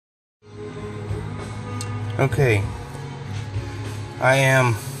Okay, I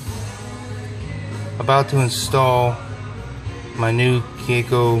am about to install my new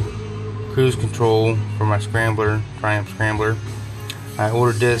Kako cruise control for my Scrambler, Triumph Scrambler. I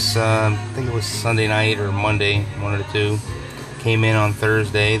ordered this, I think it was Sunday night or Monday, one of the two. Came in on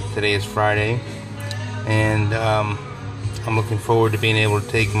Thursday, today is Friday, and I'm looking forward to being able to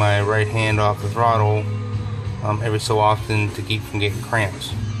take my right hand off the throttle every so often to keep from getting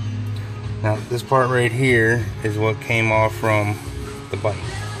cramps. Now this part right here is what came off from the bike,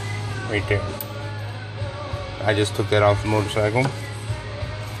 right there. I just took that off the motorcycle,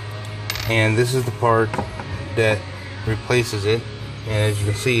 and this is the part that replaces it, and as you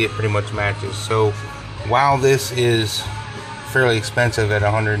can see it pretty much matches. So while this is fairly expensive at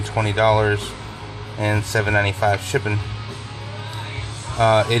 $120 and $7.95 shipping,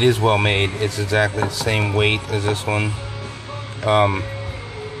 it is well made. It's exactly the same weight as this one,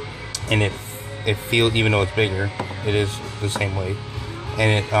 and it feels, even though it's bigger, it is the same weight,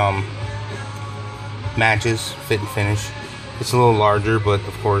 and it matches fit and finish. It's a little larger, but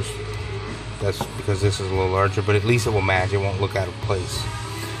of course that's because this is a little larger, but at least it will match. It won't look out of place,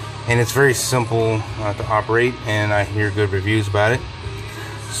 and it's very simple to operate, and I hear good reviews about it,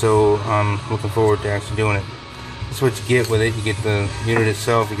 so I'm looking forward to actually doing it. This is what you get with it. You get the unit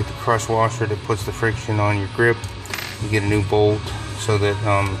itself, you get the crush washer that puts the friction on your grip, you get a new bolt so that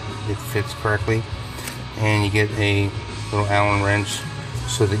it fits correctly, and you get a little Allen wrench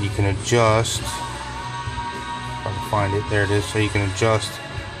so that you can adjust, if I can find it, there it is, so you can adjust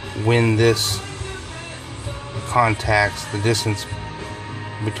when this contacts the distance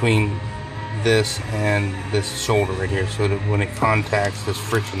between this and this shoulder right here, so that when it contacts this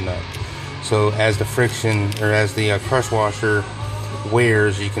friction nut, so as the friction, or as the crush washer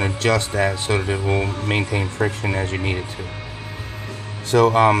wears, you can adjust that so that it will maintain friction as you need it to. So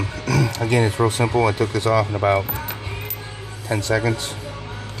again, it's real simple. I took this off in about 10 seconds.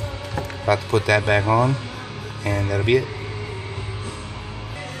 About to put that back on, and that'll be it.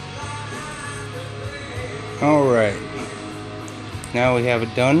 Alright, now we have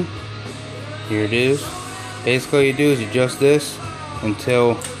it done. Here it is. Basically all you do is adjust this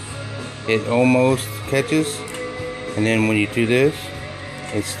until it almost catches, and then when you do this,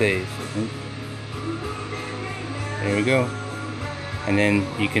 it stays. There we go. And then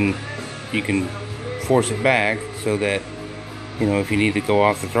you can force it back so that, you know, if you need to go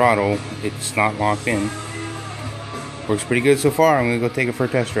off the throttle, it's not locked in. Works pretty good so far. I'm gonna go take it for a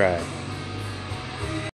test drive.